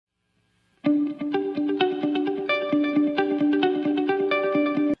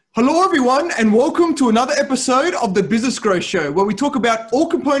Hello everyone and welcome to another episode of the Business Growth Show, where we talk about all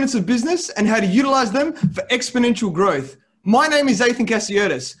components of business and how to utilize them for exponential growth. My name is Ethan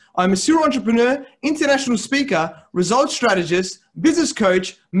Cassiotis. I'm a serial entrepreneur, international speaker, results strategist, business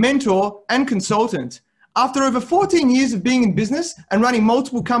coach, mentor, and consultant. After over 14 years of being in business and running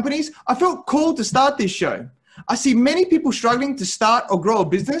multiple companies, I felt called to start this show. I see many people struggling to start or grow a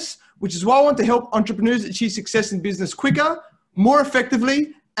business, which is why I want to help entrepreneurs achieve success in business quicker, more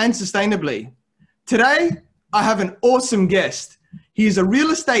effectively, and sustainably. Today, I have an awesome guest. He is a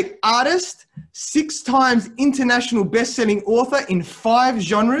real estate artist, 6 times international best-selling author in 5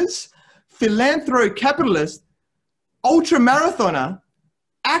 genres, philanthrocapitalist, ultra-marathoner,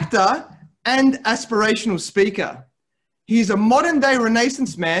 actor, and aspirational speaker. He is a modern-day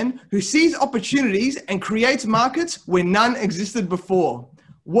Renaissance man who sees opportunities and creates markets where none existed before.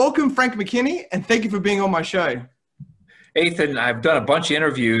 Welcome, Frank McKinney, and thank you for being on my show. Ethan, I've done a bunch of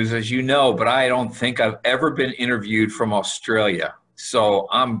interviews, as you know, but I don't think I've ever been interviewed from Australia. So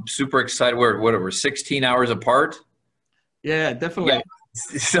I'm super excited. We're 16 hours apart. Yeah, definitely. Yeah.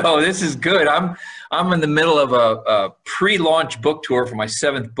 So this is good. I'm in the middle of a pre-launch book tour for my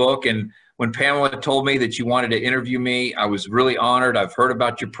 7th book. And when Pamela told me that you wanted to interview me, I was really honored. I've heard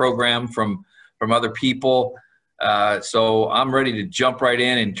about your program from other people. So I'm ready to jump right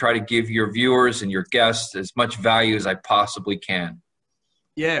in and try to give your viewers and your guests as much value as I possibly can.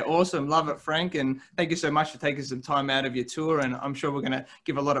 Yeah, awesome. Love it, Frank. And thank you so much for taking some time out of your tour. And I'm sure we're going to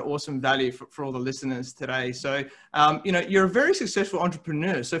give a lot of awesome value for all the listeners today. So, you're a very successful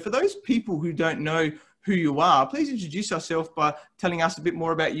entrepreneur. So for those people who don't know who you are, please introduce yourself by telling us a bit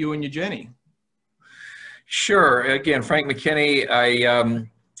more about you and your journey. Sure. Again, Frank McKinney,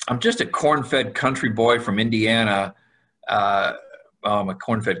 I'm just a corn-fed country boy from Indiana. I'm a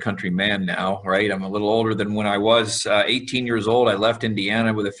corn-fed country man now, right? I'm a little older than when I was 18 years old. I left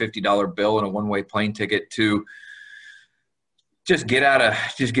Indiana with a $50 bill and a one-way plane ticket to just get out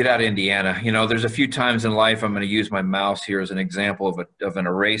of Indiana. You know, there's a few times in life, I'm going to use my mouse here as an example of an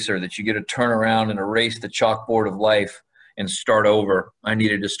eraser, that you get to turn around and erase the chalkboard of life and start over. I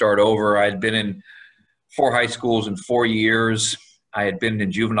needed to start over. I had been in 4 high schools in 4 years. I had been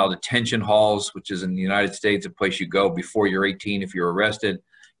in juvenile detention halls, which is in the United States, a place you go before you're 18. If you're arrested,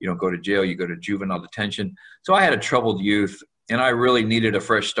 you don't go to jail, you go to juvenile detention. So I had a troubled youth and I really needed a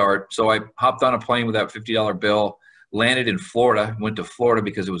fresh start. So I hopped on a plane with that $50 bill, landed in Florida, went to Florida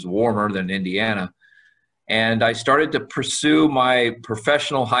because it was warmer than Indiana. And I started to pursue my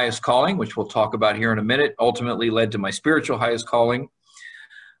professional highest calling, which we'll talk about here in a minute, ultimately led to my spiritual highest calling.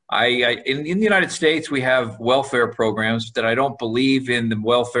 In the United States, we have welfare programs that I don't believe in the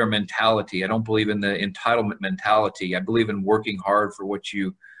welfare mentality. I don't believe in the entitlement mentality. I believe in working hard for what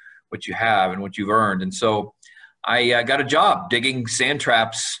you have and what you've earned. And so I got a job digging sand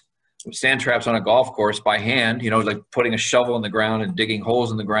traps on a golf course by hand, like putting a shovel in the ground and digging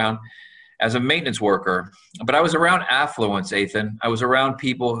holes in the ground as a maintenance worker. But I was around affluence, Ethan. I was around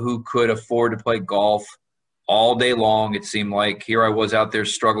people who could afford to play golf all day long. It seemed like here I was out there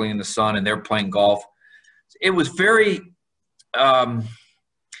struggling in the sun and they're playing golf. It was very, it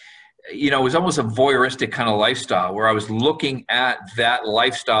was almost a voyeuristic kind of lifestyle where I was looking at that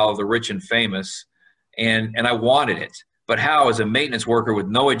lifestyle of the rich and famous and I wanted it. But how, as a maintenance worker with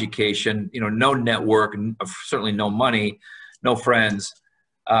no education, no network, certainly no money, no friends.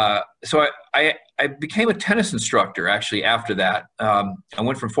 So I became a tennis instructor actually after that. I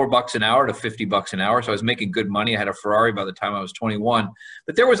went from $4 an hour to $50 an hour. So I was making good money. I had a Ferrari by the time I was 21,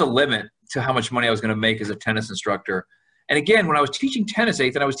 but there was a limit to how much money I was going to make as a tennis instructor. And again, when I was teaching tennis,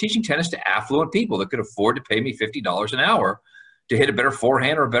 Ethan, I was teaching tennis to affluent people that could afford to pay me $50 an hour to hit a better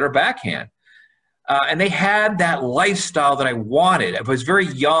forehand or a better backhand. And they had that lifestyle that I wanted. I was very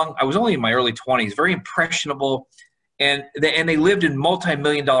young. I was only in my early 20s, very impressionable. And they lived in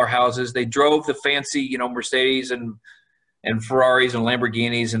multi-million-dollar houses. They drove the fancy, Mercedes and Ferraris and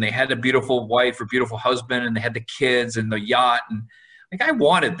Lamborghinis, and they had a beautiful wife or beautiful husband, and they had the kids and the yacht. And I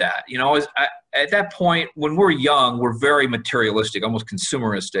wanted that. At that point, when we're young, we're very materialistic, almost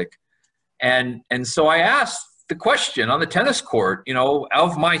consumeristic. And so I asked the question on the tennis court,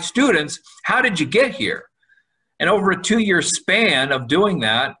 of my students, how did you get here? And over a 2-year span of doing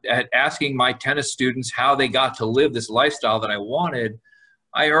that, asking my tennis students how they got to live this lifestyle that I wanted,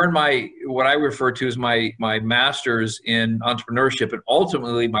 I earned what I refer to as my master's in entrepreneurship and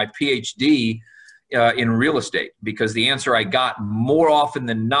ultimately my PhD in real estate, because the answer I got more often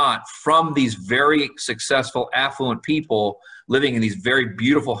than not from these very successful, affluent people living in these very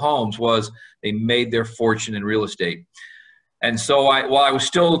beautiful homes was they made their fortune in real estate. And so while I was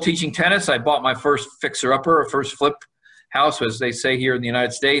still teaching tennis, I bought my first fixer-upper, first flip house, as they say here in the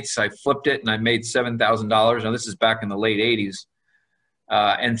United States. I flipped it and I made $7,000. Now, this is back in the late 80s.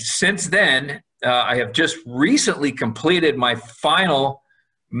 And since then, I have just recently completed my final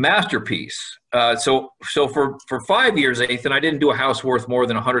masterpiece. So for 5 years, Ethan, I didn't do a house worth more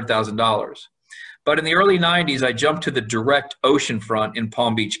than $100,000. But in the early 90s, I jumped to the direct oceanfront in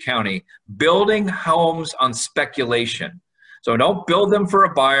Palm Beach County, building homes on speculation. So I don't build them for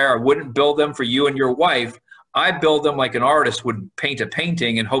a buyer. I wouldn't build them for you and your wife. I build them like an artist would paint a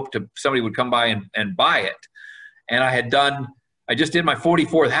painting and hope somebody would come by and buy it. And I just did my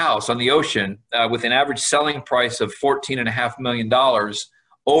 44th house on the ocean with an average selling price of $14.5 million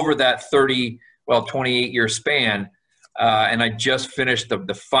over that 28-year span. And I just finished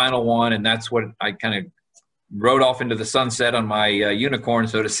the final one, and that's what I kind of rode off into the sunset on my unicorn,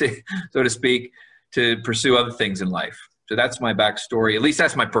 so to speak, to pursue other things in life. So that's my backstory. At least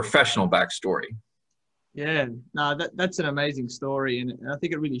that's my professional backstory. Yeah, no, that's an amazing story, and I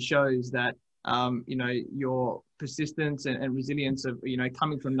think it really shows that your persistence and resilience of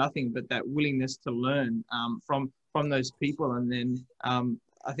coming from nothing, but that willingness to learn from those people. And then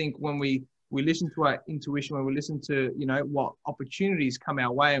I think when we listen to our intuition, when we listen to what opportunities come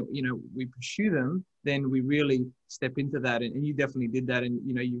our way, we pursue them, then we really step into that. And you definitely did that, and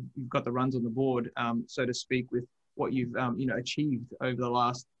you've got the runs on the board, so to speak, with what you've achieved over the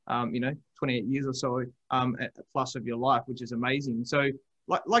last 28 years or so plus of your life, which is amazing. So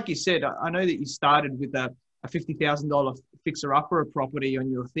like you said, I know that you started with a $50,000 fixer-upper property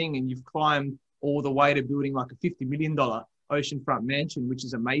on your thing, and you've climbed all the way to building like a $50 million oceanfront mansion, which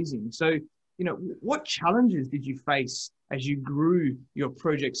is amazing. So, what challenges did you face as you grew your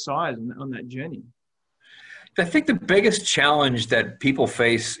project size on that journey? I think the biggest challenge that people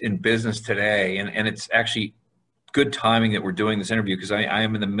face in business today, and it's actually good timing that we're doing this interview because I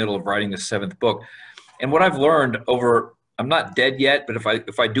am in the middle of writing the 7th book. And what I've learned I'm not dead yet, but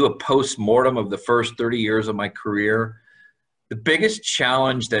if I do a post-mortem of the first 30 years of my career, the biggest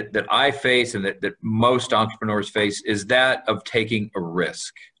challenge that I face and that most entrepreneurs face is that of taking a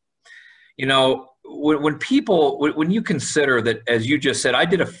risk. When you consider that, as you just said, I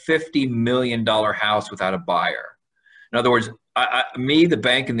did a $50 million house without a buyer. In other words, me, the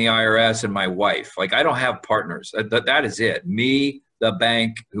bank, and the IRS, and my wife. Like, I don't have partners. That is it. Me, the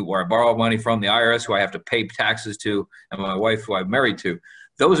bank, where I borrow money from, the IRS, who I have to pay taxes to, and my wife, who I'm married to.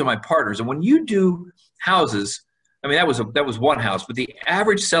 Those are my partners. And when you do houses, I mean, that was one house, but the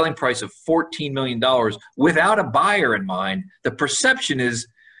average selling price of $14 million without a buyer in mind, the perception is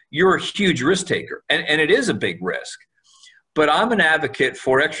you're a huge risk taker. And it is a big risk. But I'm an advocate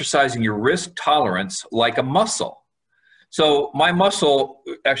for exercising your risk tolerance like a muscle. So my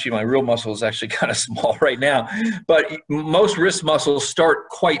real muscle is actually kind of small right now, but most wrist muscles start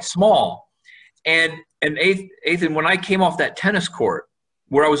quite small. And Ethan, when I came off that tennis court,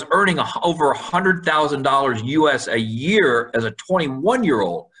 where I was earning over $100,000 US a year as a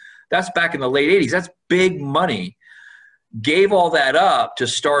 21-year-old, that's back in the late 80s, that's big money. Gave all that up to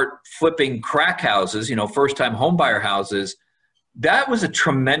start flipping crack houses, first-time homebuyer houses. That was a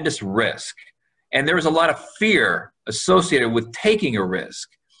tremendous risk. And there was a lot of fear associated with taking a risk.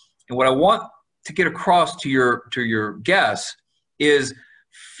 And what I want to get across to your guests is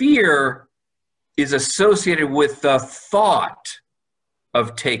fear is associated with the thought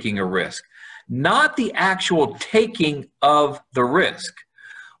of taking a risk, not the actual taking of the risk.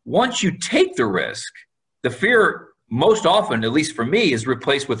 Once you take the risk, the fear most often, at least for me, is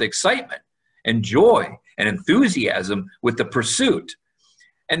replaced with excitement and joy and enthusiasm with the pursuit.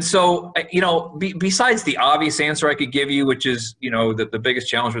 And so, besides the obvious answer I could give you, which is, the biggest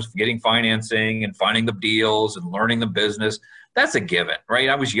challenge was getting financing and finding the deals and learning the business, that's a given, right?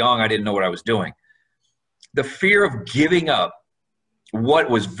 I was young. I didn't know what I was doing. The fear of giving up what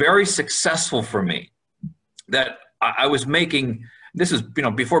was very successful for me, that I was making, this is,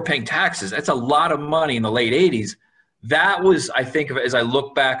 before paying taxes, that's a lot of money in the late 80s. That was, I think, as I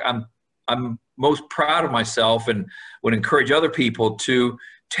look back, I'm most proud of myself and would encourage other people to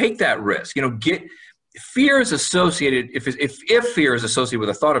take that risk. Fear is associated, if fear is associated with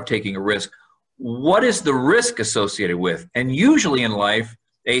the thought of taking a risk, what is the risk associated with? And usually in life,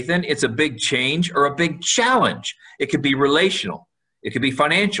 Ethan, it's a big change or a big challenge. It could be relational. It could be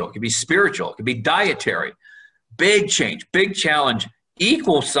financial. It could be spiritual. It could be dietary. Big change, big challenge,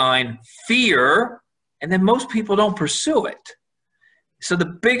 equal sign, fear, and then most people don't pursue it. So the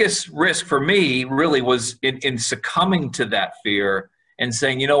biggest risk for me really was in succumbing to that fear and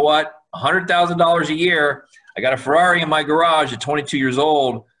saying, you know what, $100,000 a year, I got a Ferrari in my garage at 22 years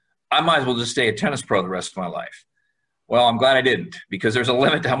old, I might as well just stay a tennis pro the rest of my life. Well, I'm glad I didn't, because there's a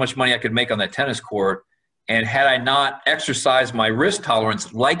limit to how much money I could make on that tennis court. And had I not exercised my risk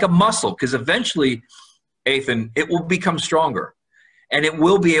tolerance like a muscle, because eventually, Ethan, it will become stronger and it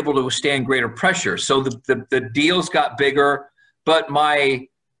will be able to withstand greater pressure. So the deals got bigger, but my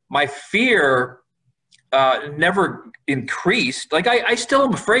fear never increased. Like I still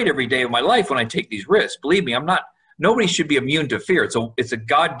am afraid every day of my life when I take these risks. Believe me, nobody should be immune to fear. It's a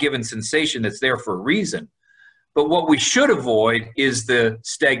God-given sensation that's there for a reason. But what we should avoid is the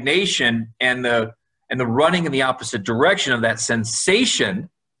stagnation and the running in the opposite direction of that sensation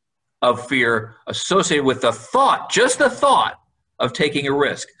of fear associated with the thought, just the thought of taking a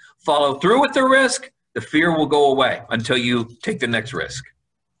risk. Follow through with the risk, the fear will go away until you take the next risk.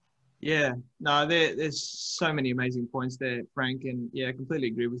 Yeah, no, there's so many amazing points there, Frank. And yeah, I completely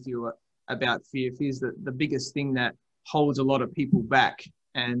agree with you about fear. Fear is the biggest thing that holds a lot of people back.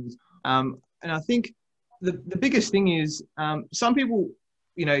 And I think the biggest thing is some people,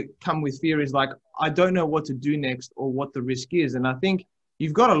 come with fear is like, I don't know what to do next or what the risk is. And I think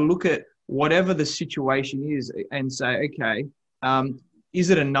you've got to look at whatever the situation is and say, okay,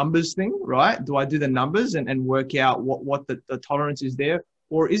 is it a numbers thing, right? Do I do the numbers and work out what the tolerance is there?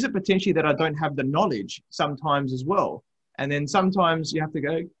 Or is it potentially that I don't have the knowledge sometimes as well? And then sometimes you have to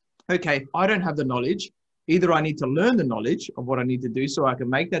go, okay, I don't have the knowledge. Either I need to learn the knowledge of what I need to do so I can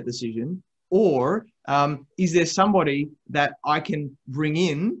make that decision, or is there somebody that I can bring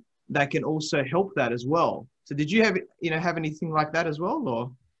in that can also help that as well? So did you have anything like that as well,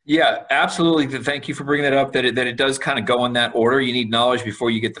 or? Yeah, absolutely. Thank you for bringing that up, that it does kind of go in that order. You need knowledge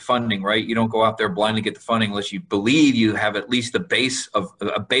before you get the funding, right? You don't go out there blindly get the funding unless you believe you have at least the base of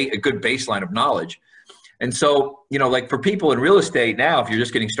a good baseline of knowledge. And so, like for people in real estate now, if you're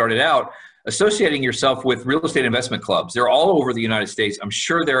just getting started out, associating yourself with real estate investment clubs, they're all over the United States. I'm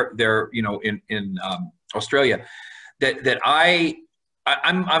sure they're in Australia.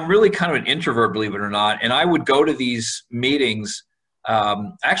 I'm really kind of an introvert, believe it or not, and I would go to these meetings.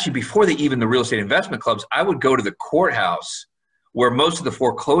 Actually, before the real estate investment clubs, I would go to the courthouse where most of the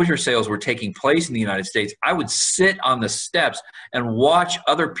foreclosure sales were taking place in the United States. I would sit on the steps and watch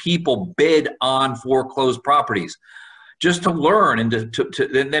other people bid on foreclosed properties just to learn. And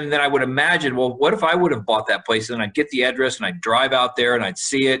then I would imagine, well, what if I would have bought that place? And I'd get the address and I'd drive out there and I'd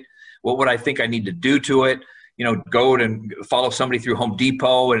see it. What would I think I need to do to it? Go and follow somebody through Home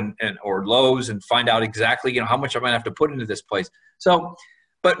Depot or Lowe's and find out exactly, how much I'm going to have to put into this place. So,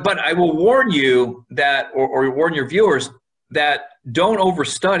 but I will warn you that, or warn your viewers that don't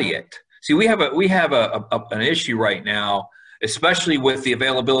overstudy it. See, we have an issue right now, especially with the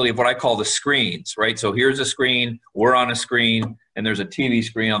availability of what I call the screens, right? So here's a screen, we're on a screen, and there's a TV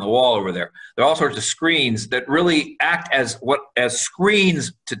screen on the wall over there. There are all sorts of screens that really act as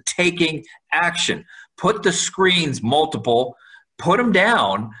screens to taking action. Put the screens multiple, put them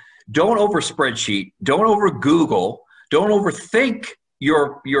down. Don't over spreadsheet. Don't over Google. Don't overthink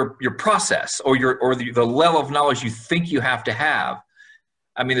your process or the level of knowledge you think you have to have.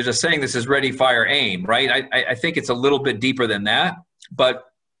 I mean, there's a saying, this is ready, fire, aim, right? I think it's a little bit deeper than that. But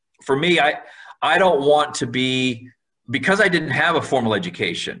for me, I don't want to be, because I didn't have a formal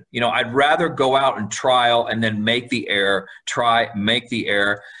education, I'd rather go out and trial and then make the error,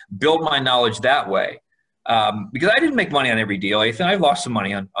 build my knowledge that way. Because I didn't make money on every deal, Ethan. I've lost some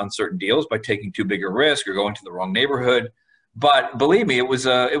money on certain deals by taking too big a risk or going to the wrong neighborhood. But believe me,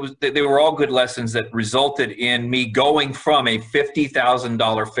 they were all good lessons that resulted in me going from a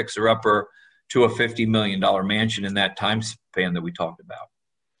 $50,000 fixer-upper to a $50 million mansion in that time span that we talked about.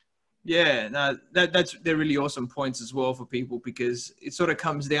 Yeah, no, they're really awesome points as well for people, because it sort of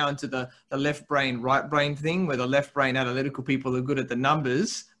comes down to the left brain, right brain thing, where the left brain analytical people are good at the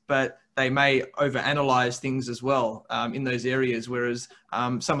numbers, but they may overanalyze things as well in those areas, whereas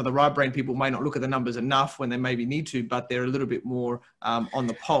some of the right brain people may not look at the numbers enough when they maybe need to, but they're a little bit more on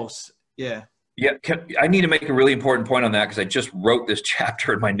the pulse. Yeah. Yeah. I need to make a really important point on that, because I just wrote this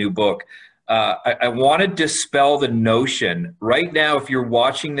chapter in my new book. I want to dispel the notion right now, if you're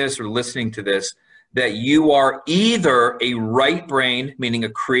watching this or listening to this, that you are either a right brain, meaning a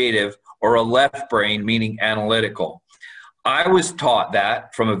creative, or a left brain, meaning analytical. I was taught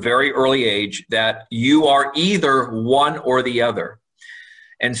that from a very early age, that you are either one or the other.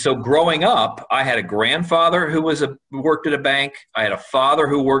 And so growing up, I had a grandfather who worked at a bank. I had a father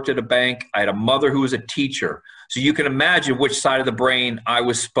who worked at a bank. I had a mother who was a teacher. So you can imagine which side of the brain I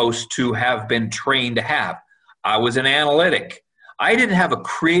was supposed to have been trained to have. I was an analytic. I didn't have a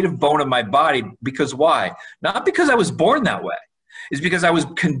creative bone in my body, because why? Not because I was born that way. It's because I was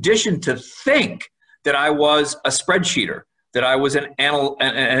conditioned to think that I was a spreadsheeter, that I was an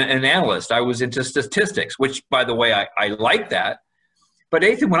analyst. I was into statistics, which, by the way, I like that. But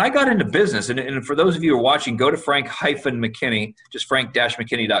Nathan, when I got into business, and for those of you who are watching, go to Frank-McKinney, just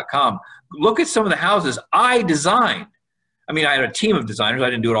frank-mckinney.com. Look at some of the houses I designed. I mean, I had a team of designers. I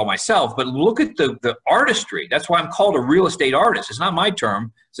didn't do it all myself, but look at the artistry. That's why I'm called a real estate artist. It's not my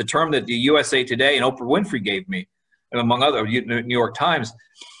term. It's a term that the USA Today and Oprah Winfrey gave me, and among other, New York Times,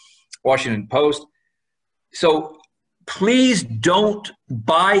 Washington Post. So please don't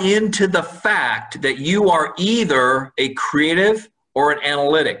buy into the fact that you are either a creative or an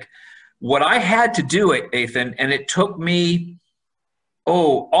analytic. What I had to do, Ethan, and it took me,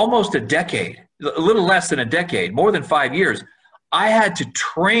 almost a decade, a little less than a decade, more than 5 years. I had to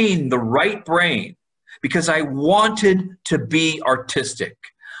train the right brain because I wanted to be artistic.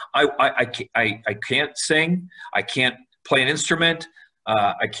 I can't sing. I can't play an instrument.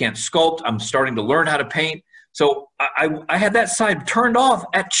 I can't sculpt. I'm starting to learn how to paint. So I had that side turned off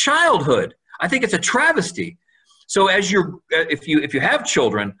at childhood. I think it's a travesty. So if you have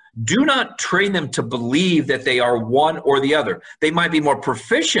children, do not train them to believe that they are one or the other. They might be more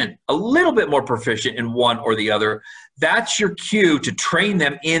proficient, a little bit more proficient in one or the other. That's your cue to train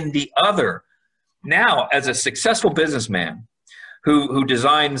them in the other. Now, as a successful businessman who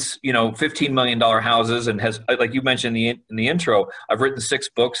designs, $15 million houses and has, like you mentioned in the intro, I've written 6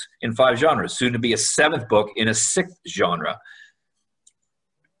 books in 5 genres, soon to be a 7th book in a 6th genre.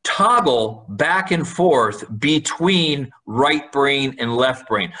 Toggle back and forth between right brain and left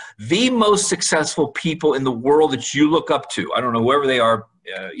brain. The most successful people in the world that you look up to, I don't know, whoever they are,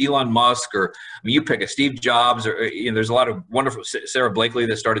 Elon Musk, or you pick a Steve Jobs, or there's a lot of wonderful, Sarah Blakely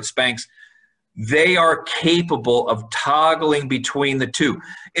that started Spanx. They are capable of toggling between the two.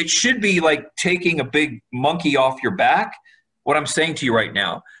 It should be like taking a big monkey off your back. What I'm saying to you right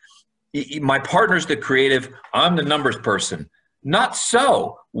now, my partner's the creative, I'm the numbers person. Not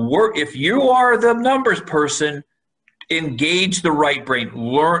so. If you are the numbers person, engage the right brain.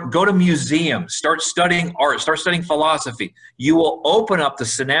 Learn. Go to museums. Start studying art. Start studying philosophy. You will open up the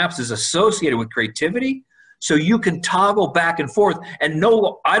synapses associated with creativity, so you can toggle back and forth. And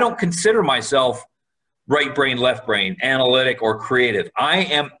no, I don't consider myself right brain, left brain, analytic, or creative.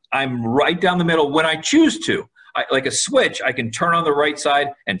 I'm right down the middle when I choose to. Like a switch, I can turn on the right side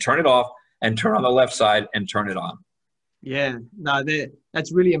and turn it off, and turn on the left side and turn it on. Yeah, no,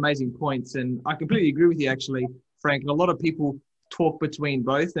 that's really amazing points. And I completely agree with you, actually, Frank. And a lot of people talk between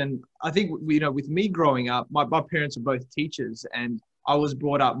both. And I think, with me growing up, my parents are both teachers, and I was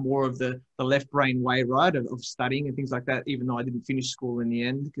brought up more of the left brain way, right, of studying and things like that, even though I didn't finish school in the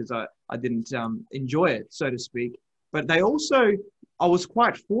end because I didn't enjoy it, so to speak. But I was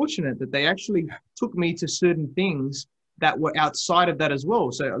quite fortunate that they actually took me to certain things that were outside of that as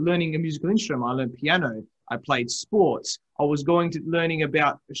well. So learning a musical instrument, I learned piano. I played sports. I was learning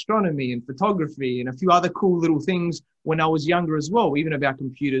about astronomy and photography and a few other cool little things when I was younger as well, even about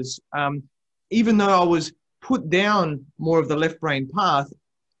computers. Even though I was put down more of the left brain path,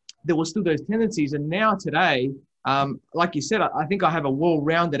 there were still those tendencies. And now today, like you said, I think I have a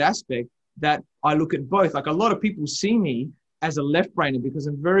well-rounded aspect that I look at both. Like a lot of people see me as a left brainer because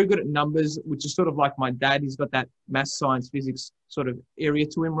I'm very good at numbers, which is sort of like my dad. He's got that math, science, physics sort of area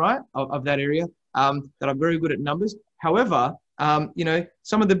to him, right? Of that area. That I'm very good at numbers. However,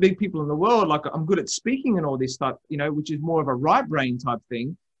 some of the big people in the world, like I'm good at speaking and all this stuff, which is more of a right brain type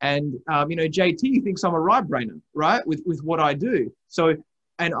thing. And, JT thinks I'm a right brainer, right? With what I do. So,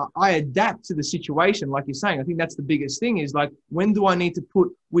 and I adapt to the situation, like you're saying. I think that's the biggest thing is like, when do I need to put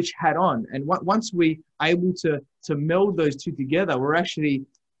which hat on? And once we able to meld those two together, we're actually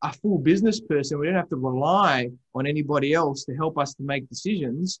a full business person. We don't have to rely on anybody else to help us to make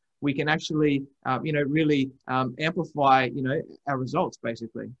decisions. We can actually, really amplify, our results,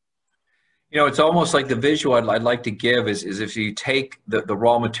 basically. It's almost like the visual I'd like to give is if you take the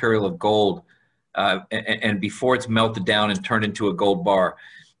raw material of gold and before it's melted down and turned into a gold bar,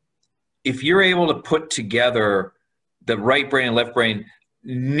 if you're able to put together the right brain and left brain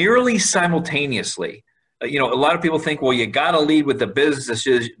nearly simultaneously, a lot of people think, well, you got to lead with the business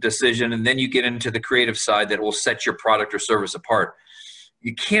decision and then you get into the creative side that will set your product or service apart.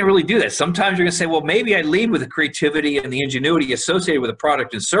 You can't really do that. Sometimes you're going to say, well, maybe I lead with the creativity and the ingenuity associated with a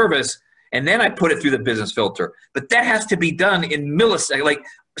product and service, and then I put it through the business filter. But that has to be done in milliseconds, like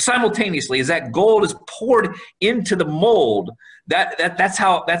simultaneously, as that gold is poured into the mold. That's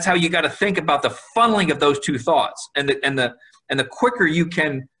how you got to think about the funneling of those two thoughts, and the quicker you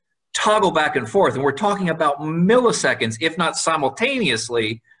can toggle back and forth, and we're talking about milliseconds, if not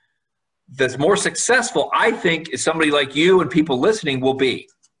simultaneously, the more successful I think somebody like you and people listening will be.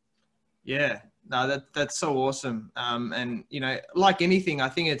 Yeah, no, that's so awesome. And like anything, I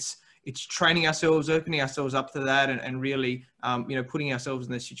think it's training ourselves, opening ourselves up to that, and really, putting ourselves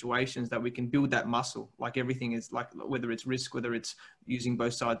in those situations that we can build that muscle. Like everything is like, whether it's risk, whether it's using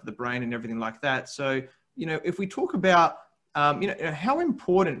both sides of the brain and everything like that. So, if we talk about, how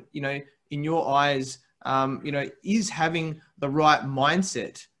important, in your eyes, is having the right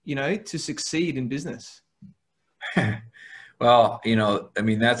mindset, to succeed in business? Well,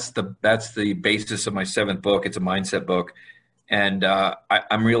 that's the basis of my 7th book. It's a mindset book. And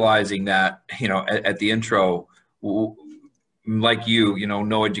I'm realizing that, at the intro, like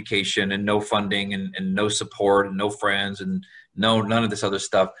no education and no funding and no support and no friends and none of this other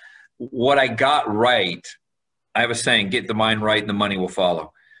stuff. What I got right, I have a saying, get the mind right and the money will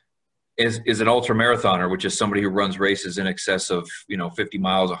follow. Is an ultra marathoner, which is somebody who runs races in excess of, 50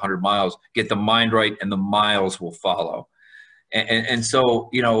 miles, 100 miles, get the mind right and the miles will follow. And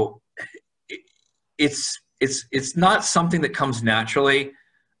so, it's not something that comes naturally.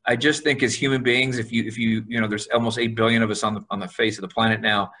 I just think as human beings, if you there's almost 8 billion of us on the face of the planet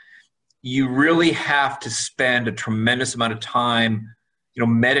now, you really have to spend a tremendous amount of time,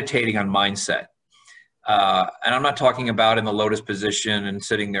 meditating on mindset. And I'm not talking about in the lotus position and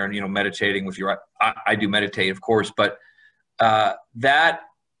sitting there and, meditating with your, I do meditate, of course, but that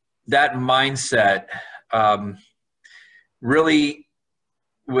mindset really,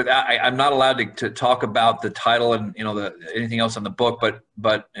 I'm not allowed to talk about the title and, anything else on the book,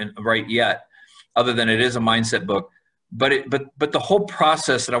 but right yet, other than it is a mindset book. But the whole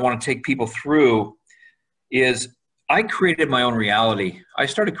process that I want to take people through is I created my own reality. I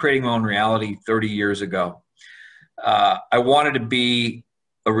started creating my own reality 30 years ago. I wanted to be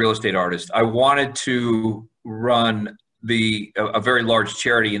a real estate artist. I wanted to run a very large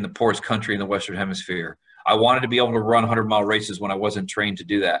charity in the poorest country in the Western Hemisphere. I wanted to be able to run 100-mile races when I wasn't trained to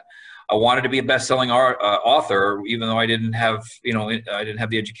do that. I wanted to be a best-selling author, even though I didn't have, I didn't have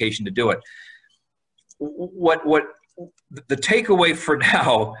the education to do it. What the takeaway for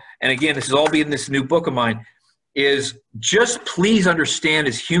now, and again, this is all be in this new book of mine, is just please understand,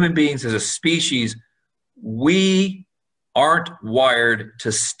 as human beings, as a species, we aren't wired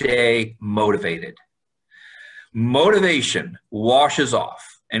to stay motivated. Motivation washes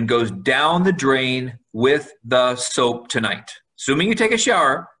off and goes down the drain with the soap tonight. Assuming you take a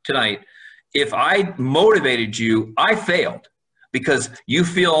shower tonight, if I motivated you, I failed because you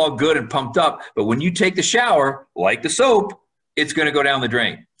feel all good and pumped up. But when you take the shower, like the soap, it's going to go down the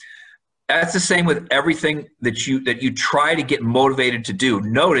drain. That's the same with everything that you try to get motivated to do.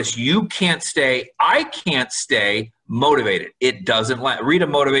 Notice I can't stay motivated. It doesn't last. Read a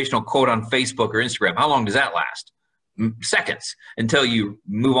motivational quote on Facebook or Instagram. How long does that last? Seconds until you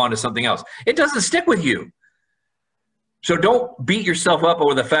move on to something else. It doesn't stick with you. So don't beat yourself up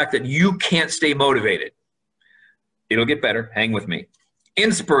over the fact that you can't stay motivated. It'll get better. Hang with me.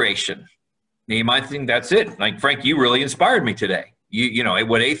 Inspiration. You might think that's it. Like, Frank, you really inspired me today. You know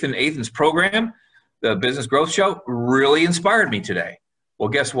what Ethan's program, the Business Growth Show, really inspired me today. Well,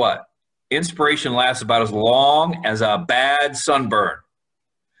 guess what? Inspiration lasts about as long as a bad sunburn.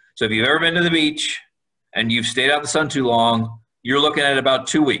 So if you've ever been to the beach and you've stayed out in the sun too long, you're looking at about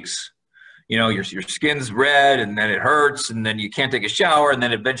 2 weeks. Your skin's red and then it hurts and then you can't take a shower and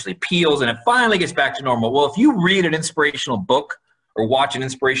then it eventually peels and it finally gets back to normal. Well, if you read an inspirational book or watch an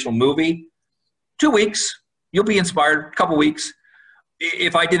inspirational movie, 2 weeks, you'll be inspired. A couple weeks.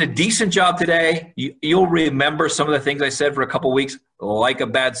 If I did a decent job today, you'll remember some of the things I said for a couple weeks, like a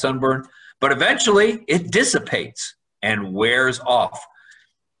bad sunburn, but eventually it dissipates and wears off.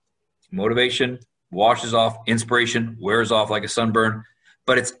 Motivation washes off, inspiration wears off like a sunburn,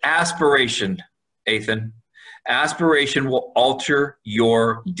 but it's aspiration, Ethan. Aspiration will alter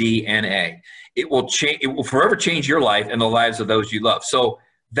your DNA. It will forever change your life and the lives of those you love. So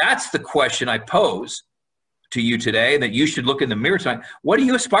that's the question I pose to you today, that you should look in the mirror tonight. What do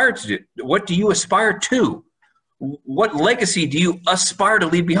you aspire to do? What do you aspire to? What legacy do you aspire to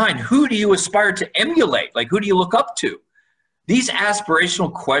leave behind? Who do you aspire to emulate? Like, who do you look up to? These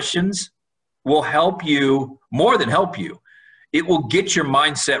aspirational questions will help you, more than help you. It will get your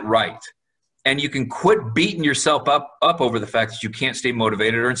mindset right. And you can quit beating yourself up over the fact that you can't stay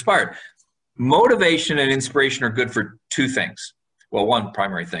motivated or inspired. Motivation and inspiration are good for two things. Well, one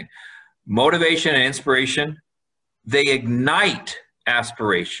primary thing. Motivation and inspiration, they ignite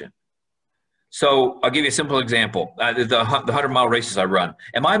aspiration. So I'll give you a simple example. The 100-mile races I run.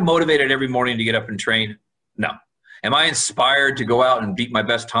 Am I motivated every morning to get up and train? No. Am I inspired to go out and beat my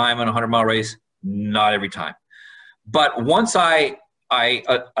best time on a 100-mile race? Not every time. But once I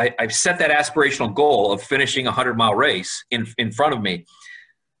set that aspirational goal of finishing a 100-mile race in front of me,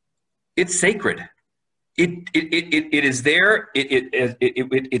 it's sacred. It is there.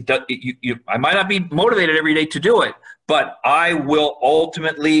 I might not be motivated every day to do it, but I will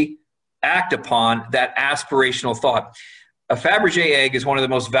ultimately act upon that aspirational thought. A Fabergé egg is one of the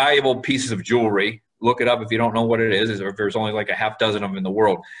most valuable pieces of jewelry. Look it up if you don't know what it is. There's only like a half dozen of them in the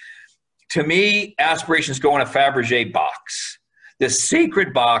world. To me, aspirations go in a Fabergé box. This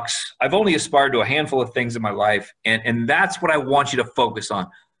sacred box. I've only aspired to a handful of things in my life, and that's what I want you to focus on.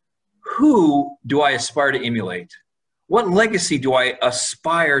 Who do I aspire to emulate? What legacy do I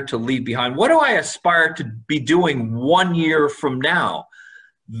aspire to leave behind? What do I aspire to be doing 1 year from now?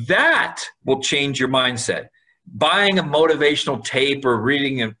 That will change your mindset. Buying a motivational tape or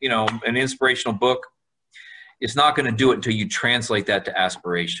reading an inspirational book is not going to do it until you translate that to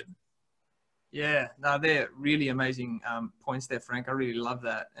aspiration. Yeah, no, they're really amazing points there, Frank. I really love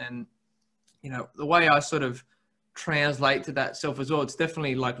that. And, the way I sort of translate to that self as well, it's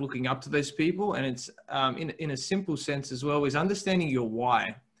definitely like looking up to those people. And it's in a simple sense as well, is understanding your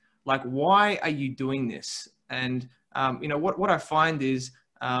why. Like, why are you doing this? And, what I find is,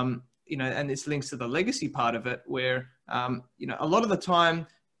 and this links to the legacy part of it, where, a lot of the time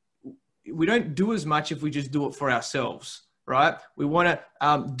we don't do as much if we just do it for ourselves, right? We want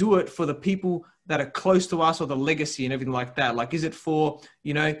to do it for the people that are close to us, or the legacy and everything like that. Like, is it for,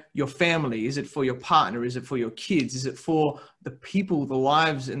 your family? Is it for your partner? Is it for your kids? Is it for the people, the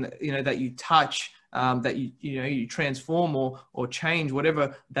lives, and that you touch, that you transform or change,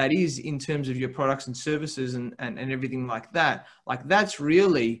 whatever that is in terms of your products and services and everything like that. Like, that's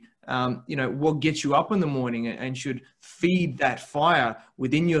really, what gets you up in the morning and should feed that fire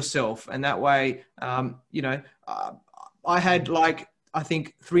within yourself. And that way, I had I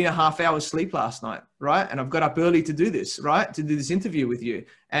think 3.5 hours sleep last night, right? And I've got up early to do this, right? To do this interview with you.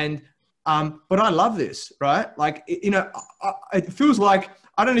 And, but I love this, right? Like, it feels like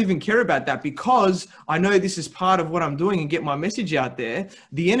I don't even care about that, because I know this is part of what I'm doing and get my message out there.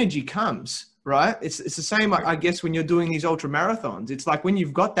 The energy comes, right? It's the same, I guess, when you're doing these ultra marathons. It's like when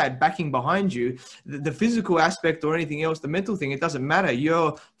you've got that backing behind you, the physical aspect or anything else, the mental thing, it doesn't matter.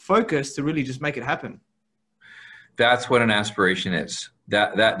 You're focused to really just make it happen. That's what an aspiration is.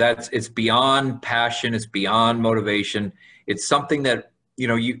 It's beyond passion. It's beyond motivation. It's something that,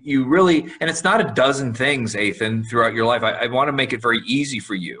 you really, and it's not a dozen things, Ethan, throughout your life. I want to make it very easy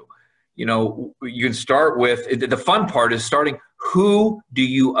for you. You can start with, the fun part is starting, who do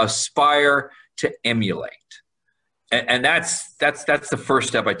you aspire to emulate? And that's the first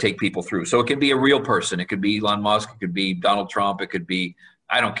step I take people through. So it can be a real person. It could be Elon Musk. It could be Donald Trump. It could be,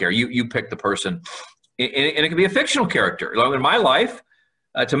 I don't care. You pick the person. And it can be a fictional character. Like in my life,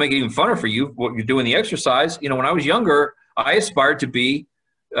 to make it even funner for you, what you're doing the exercise, when I was younger, I aspired to be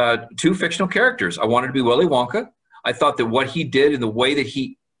two fictional characters. I wanted to be Willy Wonka. I thought that what he did and the way that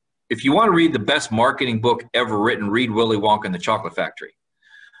if you want to read the best marketing book ever written, read Willy Wonka and the Chocolate Factory.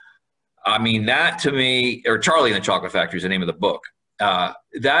 I mean, that to me, or Charlie and the Chocolate Factory is the name of the book.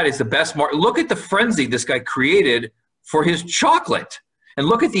 That is the best look at the frenzy this guy created for his chocolate. And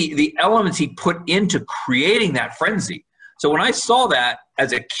look at the elements he put into creating that frenzy. So when I saw that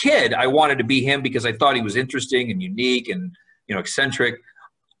as a kid, I wanted to be him because I thought he was interesting and unique and eccentric.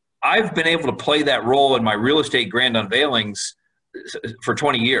 I've been able to play that role in my real estate grand unveilings for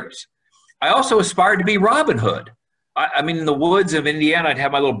 20 years. I also aspired to be Robin Hood. I mean, in the woods of Indiana, I'd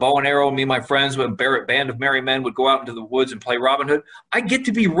have my little bow and arrow. Me and my friends with a band of merry men would go out into the woods and play Robin Hood. I get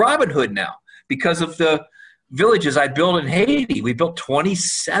to be Robin Hood now because of the villages I built in Haiti. We built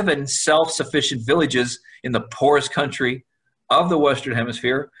 27 self-sufficient villages in the poorest country of the Western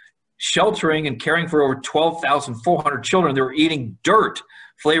Hemisphere, sheltering and caring for over 12,400 children that were eating dirt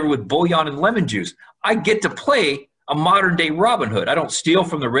flavored with bouillon and lemon juice. I get to play a modern day Robin Hood. I don't steal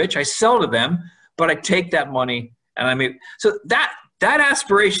from the rich. I sell to them, but I take that money and I make. So that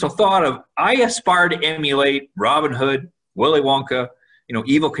aspirational thought of I aspire to emulate Robin Hood, Willy Wonka.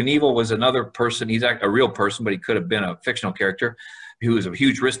 Evel Knievel was another person. He's a real person, but he could have been a fictional character who was a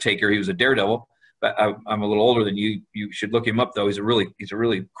huge risk taker. He was a daredevil. But I'm a little older than you. You should look him up, though. He's a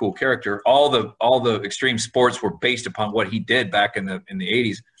really cool character. All the extreme sports were based upon what he did back in the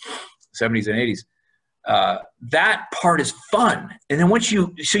 80s, 70s and 80s. That part is fun. And then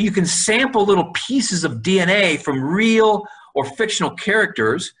so you can sample little pieces of DNA from real or fictional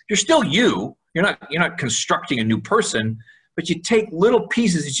characters. You're still you. You're not constructing a new person. But you take little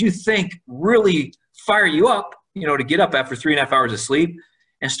pieces that you think really fire you up, to get up after 3.5 hours of sleep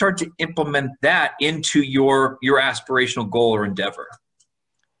and start to implement that into your aspirational goal or endeavor.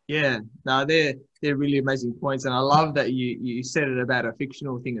 Yeah, no, they're really amazing points. And I love that you said it about a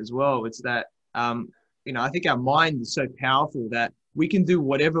fictional thing as well. It's that, I think our mind is so powerful that we can do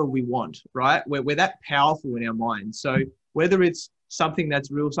whatever we want, right? We're that powerful in our mind. So whether it's something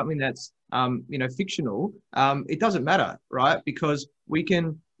that's real, something that's, fictional, it doesn't matter, right? Because we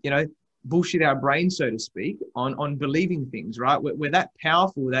can, bullshit our brain, so to speak, on believing things, right? We're that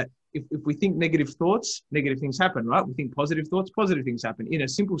powerful that if we think negative thoughts, negative things happen, right? We think positive thoughts, positive things happen in a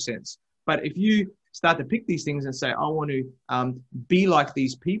simple sense. But if you start to pick these things and say, I want to be like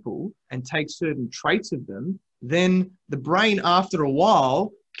these people and take certain traits of them, then the brain after a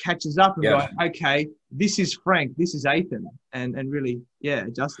while catches up and goes, okay, this is Frank, this is Ethan, and really,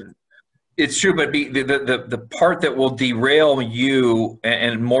 adjust that. It's true, but the part that will derail you,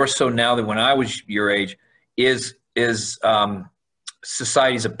 and more so now than when I was your age, is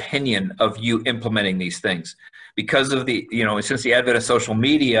society's opinion of you implementing these things. Because of the, since the advent of social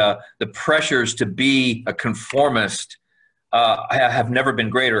media, the pressures to be a conformist have never been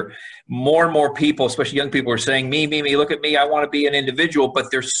greater. More and more people, especially young people, are saying, me, look at me, I want to be an individual,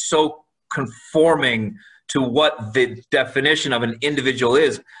 but they're so conforming to what the definition of an individual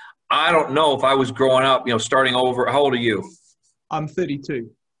is. I don't know if I was growing up, starting over. How old are you? I'm 32.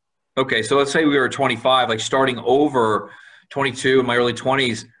 Okay, so let's say we were 25, like starting over 22 in my early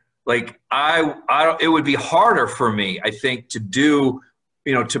 20s. Like it would be harder for me, I think, to do,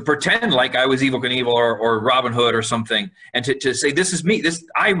 to pretend like I was Evil Knievel or Robin Hood or something, and to say, this is me.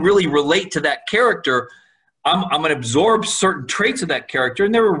 I really relate to that character. I'm going to absorb certain traits of that character.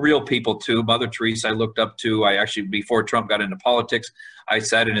 And there were real people too. Mother Teresa I looked up to. I actually, before Trump got into politics, I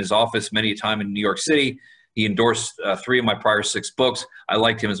sat in his office many a time in New York City. He endorsed 3 of my prior 6 books. I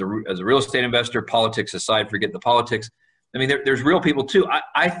liked him as a real estate investor. Politics aside, forget the politics. I mean, there's real people too.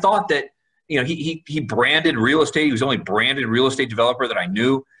 I thought that, he branded real estate. He was the only branded real estate developer that I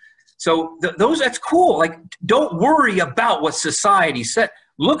knew. So that's cool. Like, don't worry about what society said.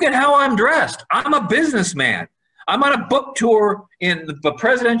 Look at how I'm dressed. I'm a businessman. I'm on a book tour in the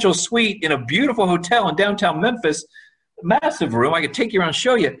presidential suite in a beautiful hotel in downtown Memphis, massive room. I could take you around and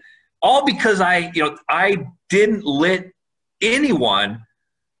show you. All because I didn't let anyone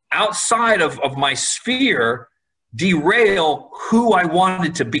outside of my sphere derail who I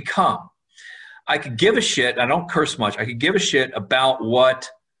wanted to become. I could give a shit. I don't curse much. I could give a shit about what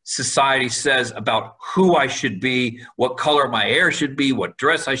society says about who I should be, what color my hair should be, what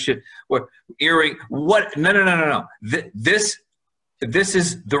dress I should, what earring, what, no. This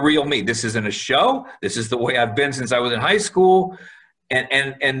is the real me. This isn't a show. This is the way I've been since I was in high school.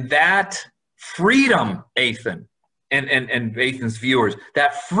 And that freedom, Ethan, and Ethan's viewers,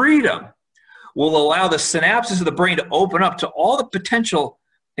 that freedom will allow the synapses of the brain to open up to all the potential,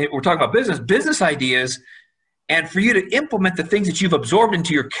 we're talking about business ideas, and for you to implement the things that you've absorbed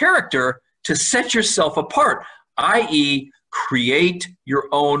into your character to set yourself apart, i.e., create your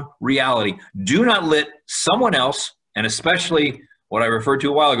own reality. Do not let someone else, and especially what I referred to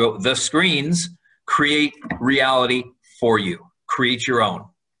a while ago, the screens, create reality for you. Create your own.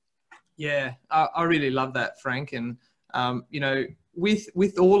 Yeah, I really love that, Frank. And,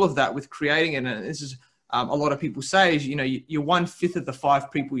 with all of that, with creating it, and this is a lot of people say, is, you're 1/5 of the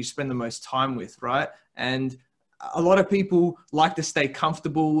 5 people you spend the most time with, right? And a lot of people like to stay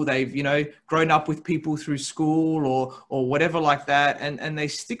comfortable. They've, grown up with people through school or whatever like that. And they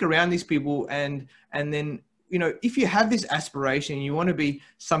stick around these people. And then, if you have this aspiration, you want to be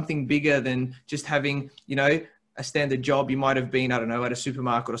something bigger than just having, a standard job. You might have been, I don't know, at a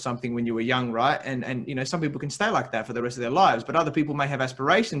supermarket or something when you were young, right? And some people can stay like that for the rest of their lives, but other people may have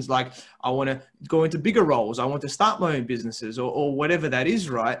aspirations like, I want to go into bigger roles. I want to start my own businesses or whatever that is,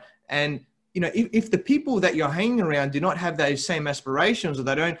 right? And, if the people that you're hanging around do not have those same aspirations, or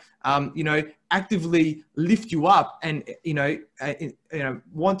they don't, actively lift you up and,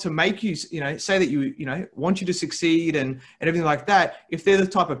 want to make you, say that you want you to succeed and everything like that. If they're the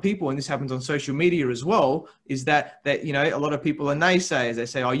type of people, and this happens on social media as well, is that a lot of people are naysayers. They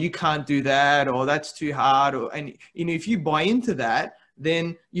say, oh, you can't do that, or that's too hard. And if you buy into that,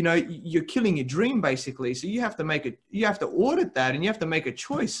 then, you're killing your dream basically. So you have to audit that, and you have to make a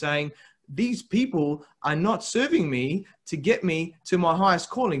choice saying, these people are not serving me to get me to my highest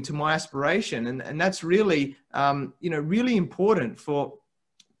calling, to my aspiration. And that's really, really important for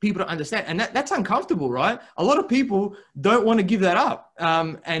people to understand. And that's uncomfortable, right? A lot of people don't want to give that up.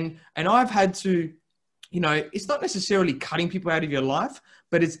 And I've had to, it's not necessarily cutting people out of your life,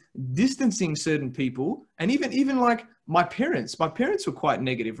 but it's distancing certain people. And even like my parents were quite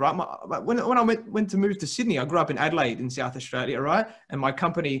negative, right? When I went to move to Sydney, I grew up in Adelaide in South Australia, right? And my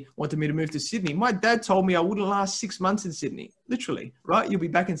company wanted me to move to Sydney. My dad told me I wouldn't last 6 months in Sydney, literally, right? You'll be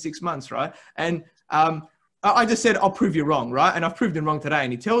back in 6 months, right? And I just said, I'll prove you wrong, right? And I've proved him wrong today.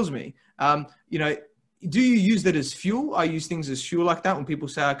 And he tells me, do you use that as fuel? I use things as fuel like that when people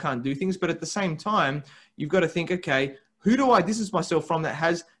say I can't do things, but at the same time, you've got to think, okay, who do I distance myself from that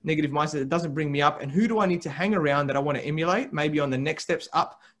has negative mindset that doesn't bring me up? And who do I need to hang around that I want to emulate, maybe on the next steps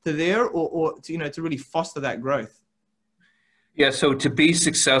up to there, or to, to really foster that growth? Yeah. So to be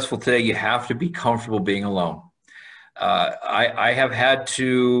successful today, you have to be comfortable being alone. I have had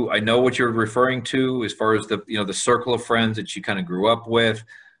to, I know what you're referring to as far as the circle of friends that you kind of grew up with.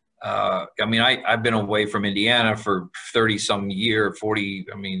 I've been away from Indiana for 30 some year, 40,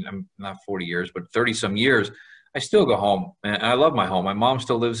 I'm not 40 years, but 30 some years. I still go home, and I love my home. My mom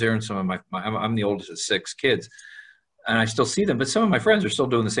still lives there, and some of I'm the oldest of 6 kids, and I still see them, but some of my friends are still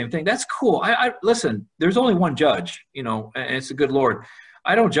doing the same thing. That's cool. I listen, there's only one judge, and it's the good Lord.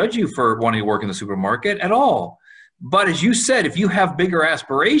 I don't judge you for wanting to work in the supermarket at all. But as you said, if you have bigger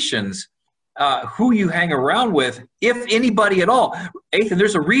aspirations, who you hang around with, if anybody at all. Ethan,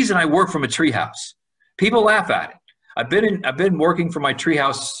 there's a reason I work from a treehouse. People laugh at it. I've been working from my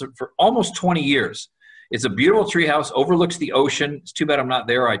treehouse for almost 20 years. It's a beautiful treehouse, overlooks the ocean. It's too bad I'm not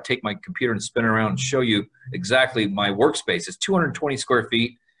there. I take my computer and spin it around and show you exactly my workspace. It's 220 square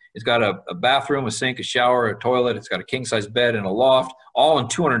feet. It's got a bathroom, a sink, a shower, a toilet. It's got a king-size bed and a loft, all in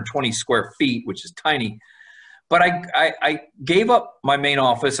 220 square feet, which is tiny. But I gave up my main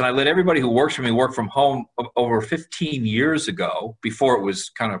office, and I let everybody who works for me work from home over 15 years ago, before it was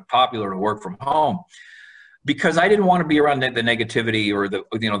kind of popular to work from home, because I didn't want to be around the negativity or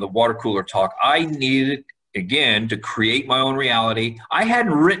the water cooler talk. I needed, again, to create my own reality. I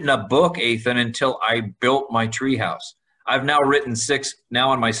hadn't written a book, Ethan, until I built my treehouse. I've now written 6,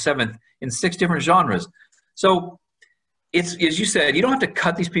 now on my 7th, in 6 different genres. So it's, as you said, you don't have to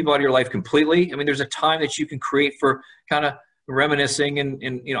cut these people out of your life completely. There's a time that you can create for kind of reminiscing,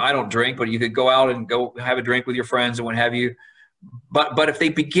 and I don't drink, but you could go out and go have a drink with your friends and what have you. But if they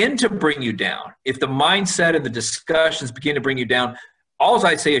begin to bring you down, if the mindset and the discussions begin to bring you down, all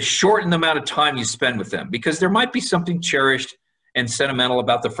I'd say is shorten the amount of time you spend with them, because there might be something cherished and sentimental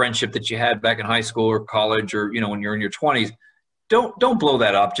about the friendship that you had back in high school or college, or when you're in your 20s. Don't blow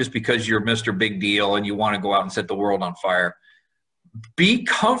that up just because you're Mr. Big Deal and you want to go out and set the world on fire. Be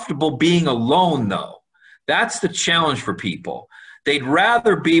comfortable being alone, though. That's the challenge for people. They'd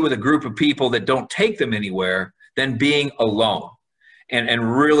rather be with a group of people that don't take them anywhere than being alone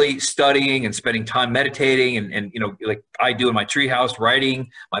and really studying and spending time meditating and like I do in my treehouse, writing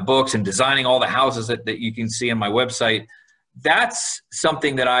my books and designing all the houses that you can see on my website. That's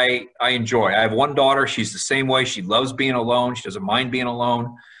something that I enjoy. I have one daughter. She's the same way. She loves being alone. She doesn't mind being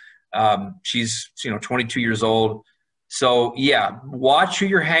alone. She's 22 years old. So yeah, watch who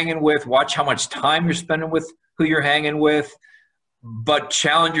you're hanging with. Watch how much time you're spending with who you're hanging with, but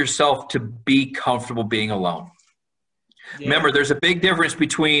challenge yourself to be comfortable being alone. Yeah. Remember, there's a big difference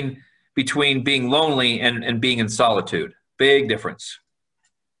between being lonely and being in solitude. Big difference.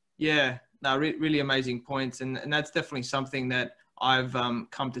 Yeah. No, really amazing points. And that's definitely something that I've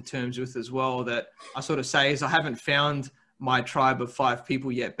come to terms with as well, that I sort of say is I haven't found my tribe of 5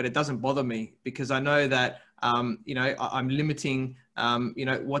 people yet, but it doesn't bother me because I know that, I'm limiting,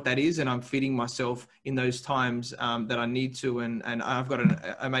 what that is, and I'm feeding myself in those times that I need to. And I've got an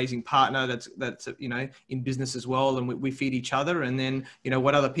amazing partner that's in business as well. And we feed each other. And then,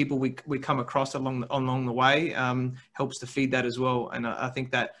 what other people we come across along the way helps to feed that as well. And I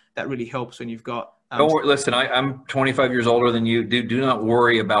think that really helps when you've got. Don't worry, listen, I'm 25 years older than you. Do not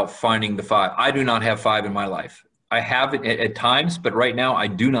worry about finding the 5. I do not have 5 in my life. I have it at times, but right now I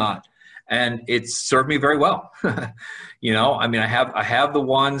do not. And it's served me very well. I have the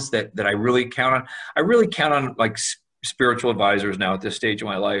ones that I really count on. I really count on like spiritual advisors now at this stage of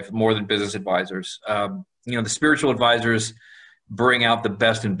my life, more than business advisors. The spiritual advisors bring out the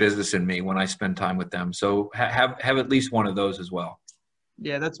best in business in me when I spend time with them. So have at least one of those as well.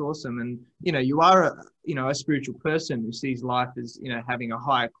 Yeah, that's awesome. And, you are a spiritual person who sees life as, having a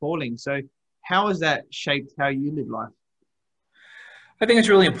higher calling. So how has that shaped how you live life? I think it's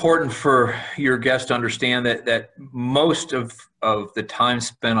really important for your guests to understand that most of the time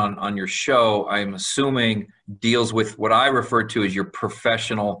spent on your show, I'm assuming, deals with what I refer to as your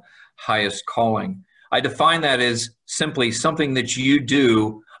professional highest calling. I define that as simply something that you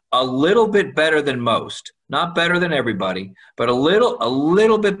do a little bit better than most, not better than everybody, but a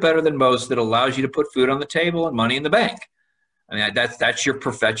little bit better than most, that allows you to put food on the table and money in the bank. That's your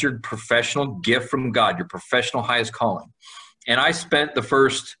professional gift from God, your professional highest calling. And I spent the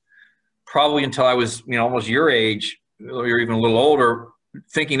first, probably until I was, almost your age, or even a little older,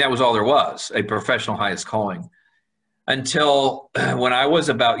 thinking that was all there was, a professional highest calling. Until when I was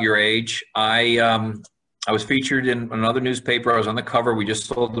about your age, I I was featured in another newspaper. I was on the cover. We just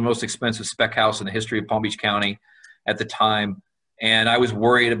sold the most expensive spec house in the history of Palm Beach County at the time. And I was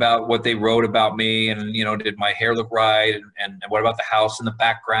worried about what they wrote about me and, you know, did my hair look right? And what about the house in the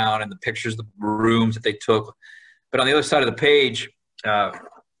background and the pictures of the rooms that they took? But on the other side of the page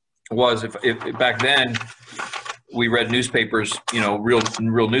was if back then we read newspapers, you know, real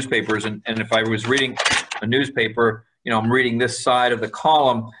newspapers. And if I was reading a newspaper, you know, I'm reading this side of the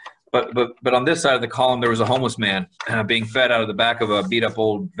column. But on this side of the column, there was a homeless man being fed out of the back of a beat up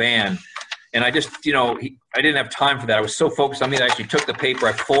old van. And I just, you know, I didn't have time for that. I was so focused on me that I actually took the paper,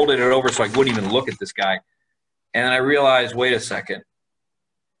 I folded it over so I wouldn't even look at this guy. And then I realized, wait a second,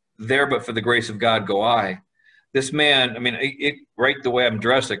 there but for the grace of God go I. This man, I mean, right the way I'm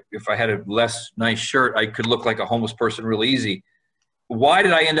dressed, like if I had a less nice shirt, I could look like a homeless person real easy. Why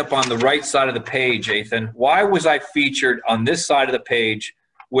did I end up on the right side of the page, Ethan? Why was I featured on this side of the page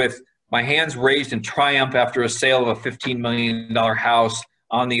with my hands raised in triumph after a sale of a $15 million house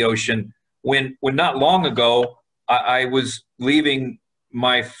on the ocean, when not long ago, I was leaving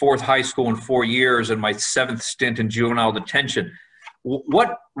my 4th high school in 4 years and my 7th stint in juvenile detention?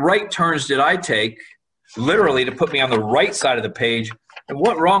 What right turns did I take, literally, to put me on the right side of the page? And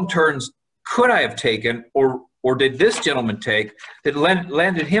what wrong turns could I have taken, or did this gentleman take that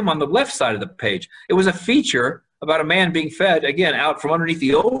landed him on the left side of the page? It was a feature about a man being fed, again, out from underneath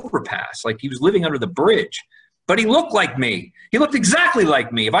the overpass, like he was living under the bridge. But he looked like me. He looked exactly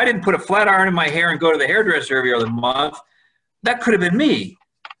like me. If I didn't put a flat iron in my hair and go to the hairdresser every other month, that could have been me.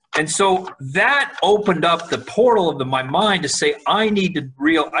 And so that opened up the portal of my mind to say, I need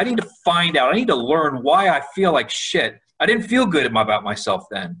to find out, I need to learn why I feel like shit. I didn't feel good about myself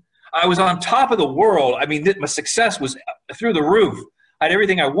then. I was on top of the world. I mean, my success was through the roof. I had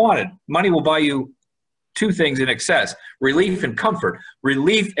everything I wanted. Money will buy you 2 things in excess: relief and comfort.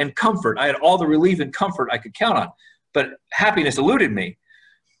 Relief and comfort. I had all the relief and comfort I could count on, but happiness eluded me.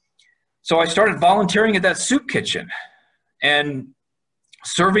 So I started volunteering at that soup kitchen and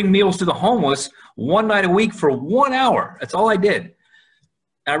serving meals to the homeless 1 night a week for 1 hour. That's all I did.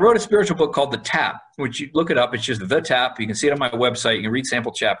 And I wrote a spiritual book called The Tap, which you look it up. It's just The Tap. You can see it on my website. You can read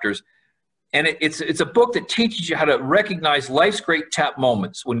sample chapters. And it's a book that teaches you how to recognize life's great tap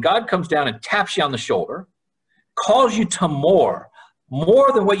moments. When God comes down and taps you on the shoulder, calls you to more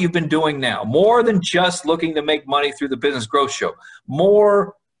than what you've been doing now, more than just looking to make money through the Business Growth Show,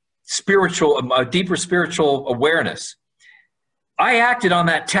 more spiritual, a deeper spiritual awareness. I acted on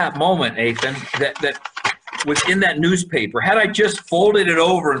that tap moment, Ethan, that was in that newspaper. Had I just folded it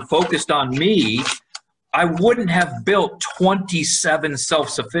over and focused on me, I wouldn't have built 27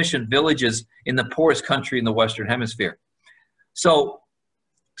 self-sufficient villages in the poorest country in the Western Hemisphere. So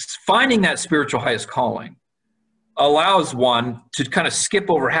finding that spiritual highest calling allows one to kind of skip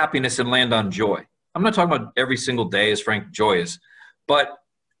over happiness and land on joy. I'm not talking about every single day, as Frank, joy is, but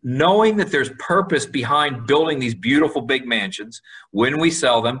knowing that there's purpose behind building these beautiful big mansions. When we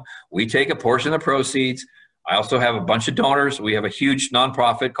sell them, we take a portion of the proceeds. I also have a bunch of donors. We have a huge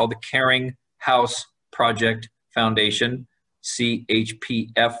nonprofit called the Caring House Project Foundation,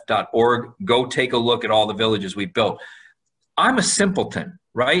 chpf.org. Go take a look at all the villages we built. I'm a simpleton,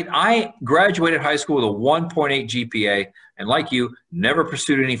 right? I graduated high school with a 1.8 GPA, and like you, never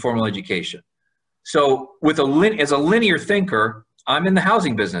pursued any formal education. So as a linear thinker, I'm in the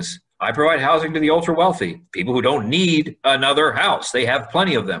housing business. I provide housing to the ultra wealthy, people who don't need another house. They have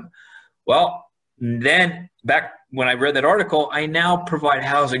plenty of them. Well, then back when I read that article, I now provide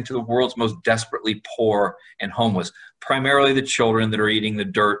housing to the world's most desperately poor and homeless, primarily the children that are eating the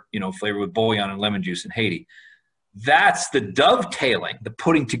dirt, you know, flavored with bouillon and lemon juice in Haiti. That's the dovetailing, the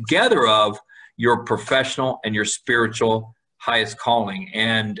putting together of your professional and your spiritual highest calling.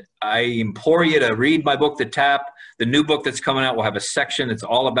 And I implore you to read my book, The Tap. The new book that's coming out will have a section that's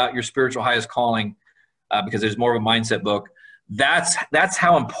all about your spiritual highest calling, because there's more of a mindset book. That's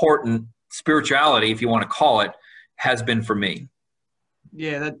how important spirituality, if you want to call it, has been for me.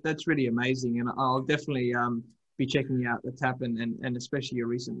 Yeah, that's really amazing. And I'll definitely be checking out The Tap and especially your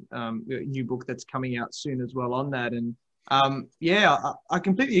recent new book that's coming out soon as well on that. And yeah, I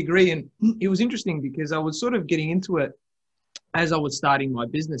completely agree. And it was interesting because I was sort of getting into it as I was starting my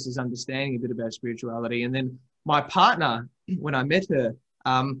business, is understanding a bit about spirituality. And then my partner, when I met her,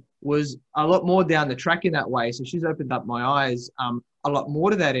 was a lot more down the track in that way. So she's opened up my eyes a lot more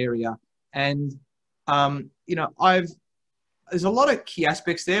to that area. And, you know, there's a lot of key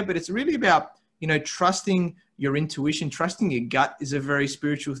aspects there, but it's really about, you know, trusting your intuition, trusting your gut is a very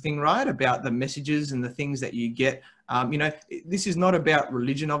spiritual thing, right? About the messages and the things that you get. You know, this is not about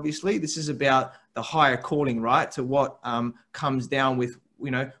religion, obviously. This is about the higher calling, right? To what comes down with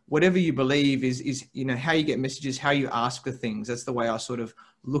whatever you believe is how you get messages, how you ask for things. That's the way I sort of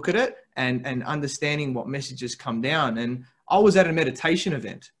look at it, and understanding what messages come down. And I was at a meditation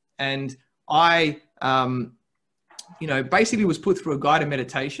event, and I, basically was put through a guided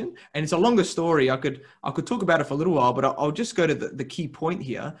meditation. And it's a longer story. I could talk about it for a little while, but I'll just go to the key point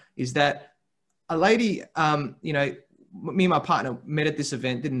here is that a lady, me and my partner met at this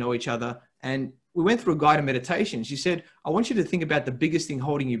event, didn't know each other. And we went through a guided meditation. She said, I want you to think about the biggest thing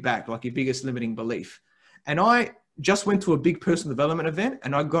holding you back, like your biggest limiting belief. And I just went to a big personal development event,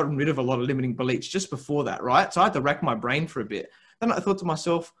 and I got rid of a lot of limiting beliefs just before that, right? So I had to rack my brain for a bit. Then I thought to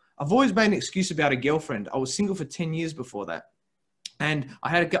myself, I've always made an excuse about a girlfriend. I was single for 10 years before that. And I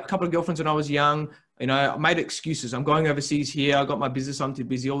had a couple of girlfriends when I was young. I made excuses. I'm going overseas here. I got my business. I'm too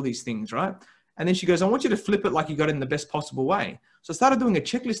busy, all these things, right? And then she goes, I want you to flip it like you got it in the best possible way. So I started doing a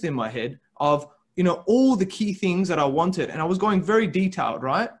checklist in my head of, all the key things that I wanted. And I was going very detailed,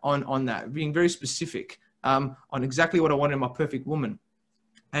 right? On that, being very specific on exactly what I wanted in my perfect woman.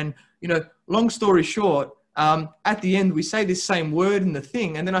 And, long story short, at the end, we say this same word in the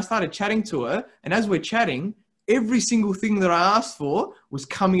thing. And then I started chatting to her. And as we're chatting, every single thing that I asked for was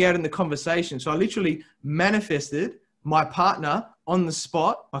coming out in the conversation. So I literally manifested my partner on the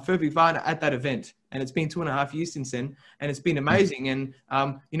spot, my perfect partner at that event. And it's been 2.5 years since then. And it's been amazing. And,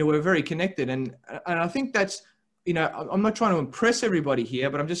 we're very connected. And I think that's, I'm not trying to impress everybody here,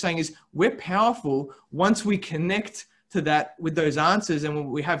 but I'm just saying is we're powerful once we connect to that with those answers, and when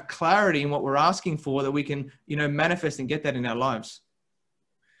we have clarity in what we're asking for, that we can, manifest and get that in our lives.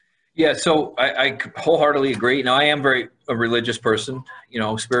 Yeah, so I wholeheartedly agree. Now, I am a religious person,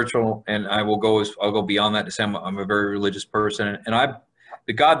 spiritual, and I'll go beyond that to say I'm a very religious person. And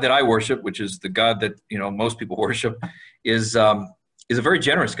the God that I worship, which is the God that most people worship, is a very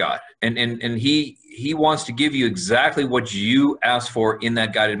generous God, and He wants to give you exactly what you ask for in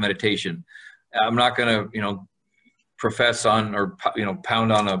that guided meditation. I'm not going to profess on or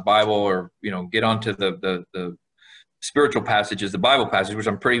pound on a Bible or get onto the spiritual passages, the Bible passage, which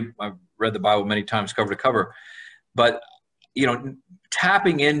I've read the Bible many times cover to cover, but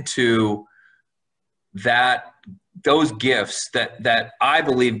tapping into those gifts that I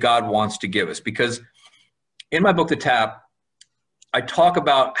believe God wants to give us. Because in my book, The Tap, I talk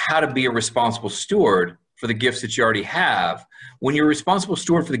about how to be a responsible steward for the gifts that you already have. When you're a responsible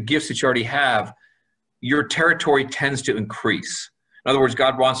steward for the gifts that you already have, your territory tends to increase. In other words,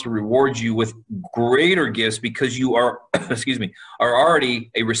 God wants to reward you with greater gifts because you are, are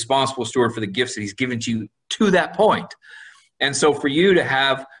already a responsible steward for the gifts that He's given to you to that point. And so for you to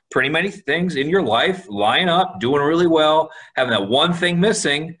have pretty many things in your life line up, doing really well, having that one thing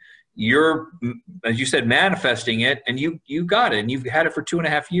missing, you're, as you said, manifesting it, and you got it, and you've had it for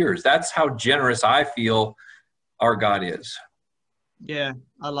 2.5 years. That's how generous I feel our God is. Yeah,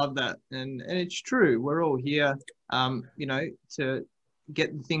 I love that. And it's true. We're all here, to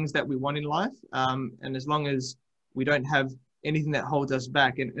get the things that we want in life. And as long as we don't have anything that holds us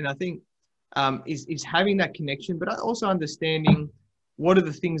back. And I think is having that connection, but also understanding what are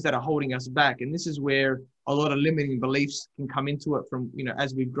the things that are holding us back. And this is where a lot of limiting beliefs can come into it from,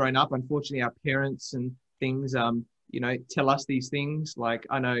 as we've grown up. Unfortunately, our parents and things, tell us these things. Like,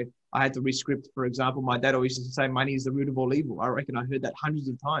 I know I had to rescript, for example, my dad always used to say, money is the root of all evil. I reckon I heard that hundreds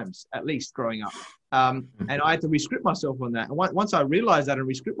of times, at least growing up. And I had to rescript myself on that. And once I realized that and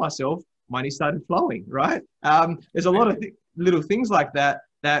rescript myself, money started flowing, right? There's a lot of little things like that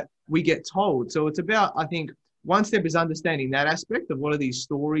we get told. So it's about, I think, one step is understanding that aspect of what are these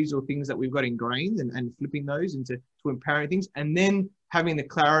stories or things that we've got ingrained and flipping those into empowering things. And then having the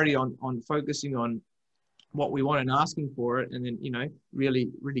clarity on focusing on what we want and asking for it, and then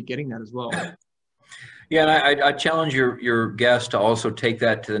really getting that as well. Yeah, and I challenge your guests to also take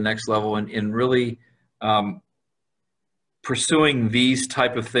that to the next level and really pursuing these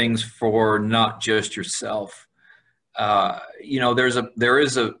type of things for not just yourself. There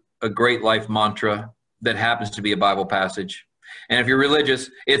is a great life mantra that happens to be a Bible passage, and if you're religious,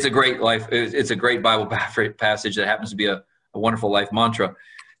 it's a great Bible passage that happens to be a wonderful life mantra.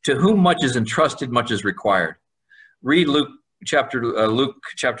 To whom much is entrusted, much is required. Read Luke chapter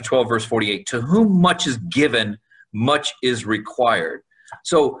 12, verse 48. To whom much is given, much is required.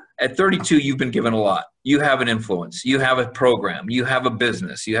 So at 32, you've been given a lot. You have an influence. You have a program. You have a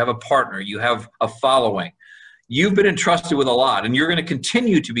business. You have a partner. You have a following. You've been entrusted with a lot, and you're going to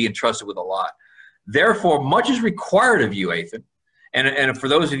continue to be entrusted with a lot. Therefore, much is required of you, Ethan. And for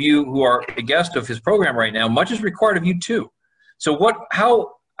those of you who are a guest of his program right now, much is required of you too. So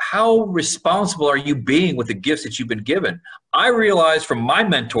how responsible are you being with the gifts that you've been given? I realized from my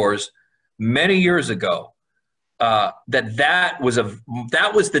mentors many years ago, that was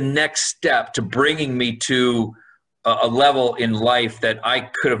the next step to bringing me to a level in life that I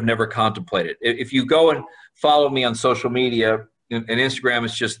could have never contemplated. If you go and follow me on social media, and Instagram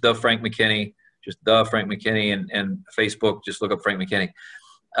is just the Frank McKinney, and Facebook, just look up Frank McKinney.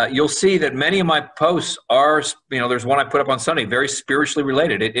 You'll see that many of my posts are, there's one I put up on Sunday, very spiritually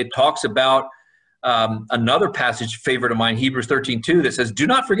related. It talks about another passage favorite of mine, Hebrews 13:2, that says, "Do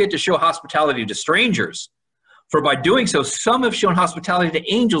not forget to show hospitality to strangers, for by doing so, some have shown hospitality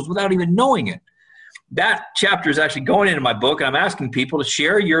to angels without even knowing it." That chapter is actually going into my book, and I'm asking people to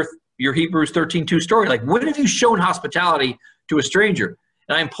share your Hebrews 13:2 story. Like, when have you shown hospitality to a stranger?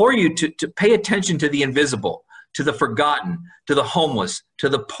 And I implore you to pay attention to the invisible, to the forgotten, to the homeless, to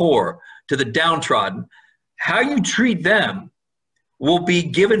the poor, to the downtrodden. How you treat them will be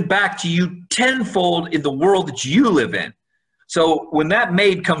given back to you tenfold in the world that you live in. So when that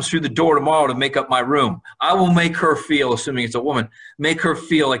maid comes through the door tomorrow to make up my room, I will make her feel, assuming it's a woman, make her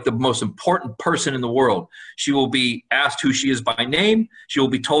feel like the most important person in the world. She will be asked who she is by name. She will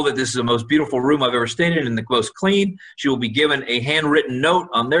be told that this is the most beautiful room I've ever stayed in and the most clean. She will be given a handwritten note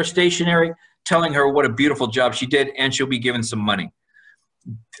on their stationery telling her what a beautiful job she did, and she'll be given some money.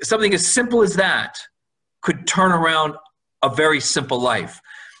 Something as simple as that could turn around a very simple life.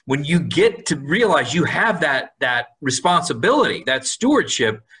 When you get to realize you have that responsibility, that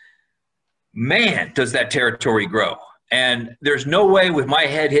stewardship, man, does that territory grow. And there's no way with my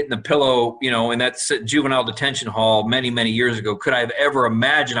head hitting the pillow, in that juvenile detention hall many, many years ago, could I have ever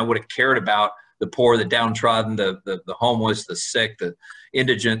imagined I would have cared about the poor, the downtrodden, the homeless, the sick, the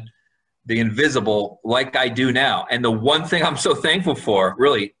indigent, the invisible, like I do now. And the one thing I'm so thankful for,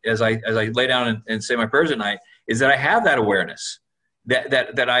 really, as I lay down and say my prayers at night, is that I have that awareness.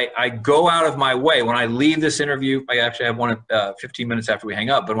 That I go out of my way. When I leave this interview, I actually have one 15 minutes after we hang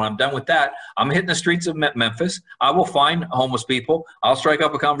up, but when I'm done with that, I'm hitting the streets of Memphis. I will find homeless people. I'll strike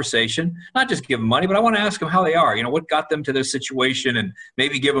up a conversation, not just give them money, but I want to ask them how they are, what got them to this situation, and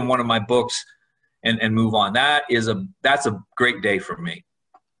maybe give them one of my books and move on. That's a great day for me.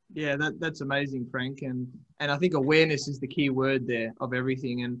 Yeah, that's amazing, Frank. And I think awareness is the key word there of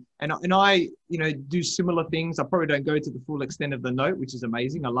everything. And I, do similar things. I probably don't go to the full extent of the note, which is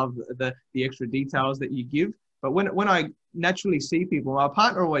amazing. I love the extra details that you give. But when I naturally see people, my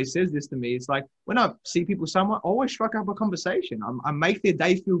partner always says this to me. It's like, when I see people somewhere, I always strike up a conversation. I make their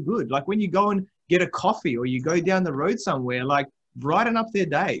day feel good. Like when you go and get a coffee or you go down the road somewhere, like brighten up their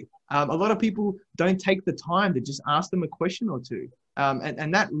day. A lot of people don't take the time to just ask them a question or two.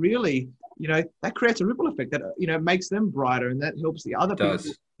 And that really, that creates a ripple effect that, makes them brighter, and that helps the other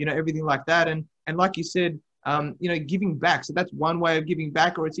people, everything like that. And like you said, giving back. So that's one way of giving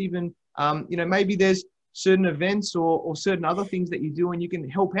back, or it's even, maybe there's certain events or certain other things that you do and you can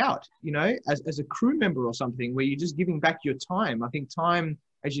help out, as a crew member or something, where you're just giving back your time. I think time,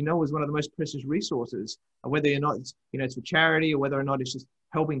 as you know, is one of the most precious resources, whether or not it's, it's for charity or whether or not it's just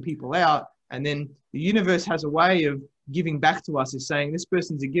helping people out. And then the universe has a way of giving back to us, is saying, this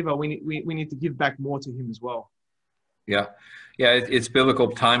person's a giver. We need to give back more to him as well. Yeah. It's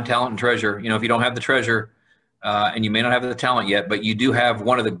biblical: time, talent, and treasure. If you don't have the treasure, and you may not have the talent yet, but you do have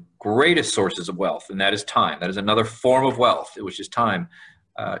one of the greatest sources of wealth, and that is time. That is another form of wealth, which is time.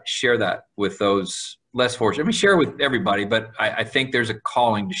 Share that with those less fortunate. Share it with everybody, but I think there's a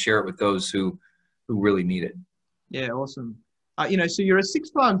calling to share it with those who really need it. Yeah, awesome. So you're a 6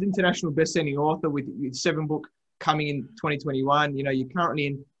 times international best-selling author with 7 books coming in 2021. You're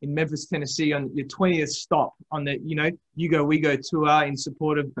currently in Memphis, Tennessee on your 20th stop on the, You Go, We Go tour in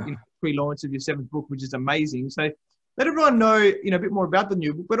support of pre-launch of your 7th book, which is amazing. So let everyone know, a bit more about the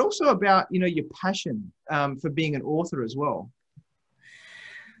new book, but also about, your passion for being an author as well.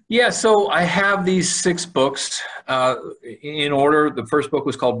 Yeah, so I have these 6 books in order. The first book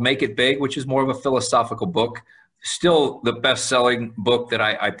was called Make It Big, which is more of a philosophical book. Still the best-selling book that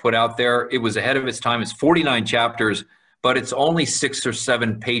I put out there. It was ahead of its time. It's 49 chapters, but it's only 6 or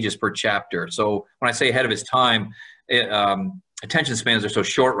 7 pages per chapter. So when I say ahead of its time, attention spans are so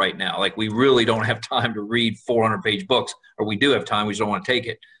short right now. Like, we really don't have time to read 400-page books, or we do have time, we just don't want to take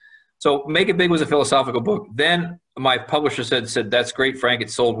it. So Make It Big was a philosophical book. Then my publisher said, that's great, Frank, it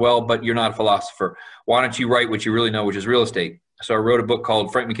sold well, but you're not a philosopher. Why don't you write what you really know, which is real estate? So I wrote a book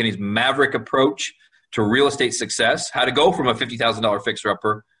called Frank McKinney's Maverick Approach to Real Estate Success: How to Go from a $50,000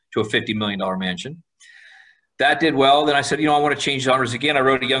 Fixer-Upper to a $50 million Mansion. that did well. Then I said, I want to change genres again. I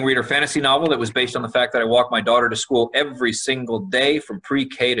wrote a young reader fantasy novel that was based on the fact that I walked my daughter to school every single day from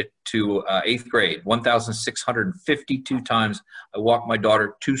pre-K to 8th grade. 1,652 times I walked my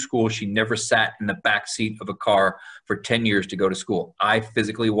daughter to school. She never sat in the back seat of a car for 10 years to go to school. I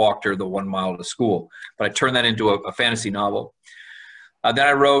physically walked her the 1 mile to school, but I turned that into a fantasy novel. Then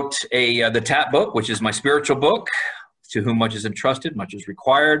I wrote the TAP book, which is my spiritual book. To whom much is entrusted, much is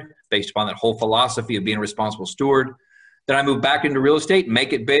required, based upon that whole philosophy of being a responsible steward. Then I moved back into real estate,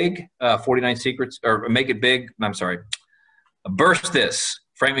 Make It Big, 49 Secrets, or Make It Big, I'm sorry, Burst This,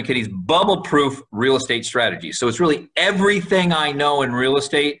 Frank McKinney's bubble-proof real estate strategy. So it's really everything I know in real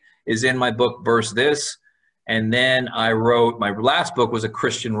estate is in my book, Burst This. And then I wrote, my last book was a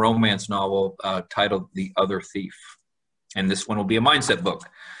Christian romance novel titled The Other Thief. And this one will be a mindset book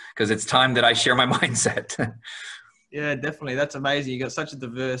because it's time that I share my mindset. Yeah, definitely. That's amazing. You got such a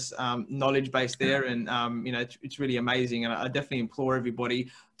diverse knowledge base there, and it's really amazing. And I definitely implore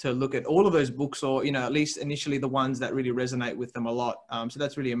everybody to look at all of those books, or at least initially the ones that really resonate with them a lot. So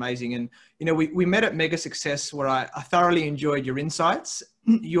that's really amazing. And we met at Mega Success, where I thoroughly enjoyed your insights.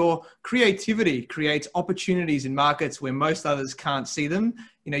 Your creativity creates opportunities in markets where most others can't see them.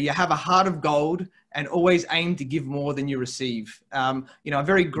 You have a heart of gold and always aim to give more than you receive. I'm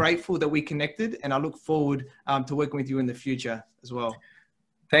very grateful that we connected, and I look forward to working with you in the future as well.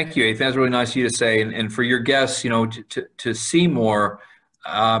 Thank you, Ethan. That's really nice of you to say. And for your guests, to see more,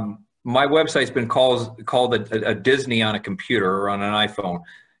 my website's been called a Disney on a computer or on an iPhone.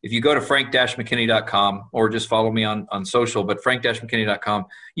 If you go to frank-mckinney.com or just follow me on social, but frank-mckinney.com,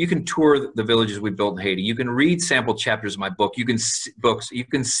 you can tour the villages we built in Haiti. You can read sample chapters of my book. You can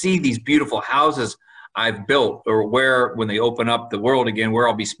see these beautiful houses I've built, or when they open up the world again, where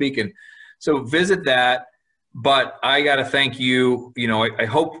I'll be speaking. So visit that. But I got to thank you. I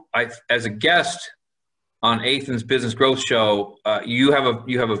hope as a guest on Ethan's Business Growth Show, you have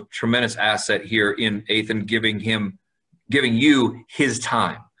a tremendous asset here in Ethan giving you his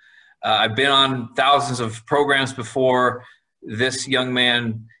time. I've been on thousands of programs before. This young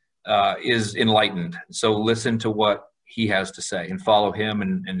man is enlightened. So listen to what he has to say and follow him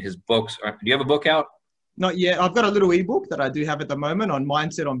and his books. Do you have a book out? Not yet. I've got a little ebook that I do have at the moment on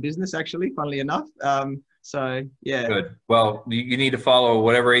mindset on business, actually, funnily enough. So, yeah. Good. Well, you need to follow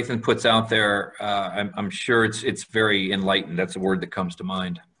whatever Ethan puts out there. I'm sure it's very enlightened. That's a word that comes to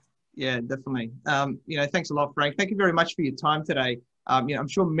mind. Yeah, definitely. Thanks a lot, Frank. Thank you very much for your time today. I'm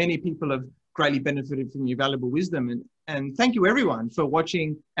sure many people have greatly benefited from your valuable wisdom. And thank you, everyone, for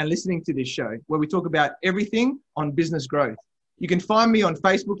watching and listening to this show, where we talk about everything on business growth. You can find me on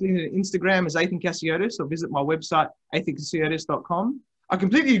Facebook, LinkedIn, and Instagram as Ethan Cassiotis, or visit my website, ethancassiotis.com. I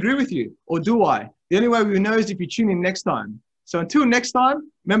completely agree with you, or do I? The only way we know is if you tune in next time. So until next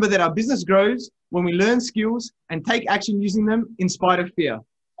time, remember that our business grows when we learn skills and take action using them in spite of fear.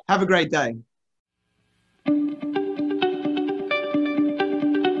 Have a great day.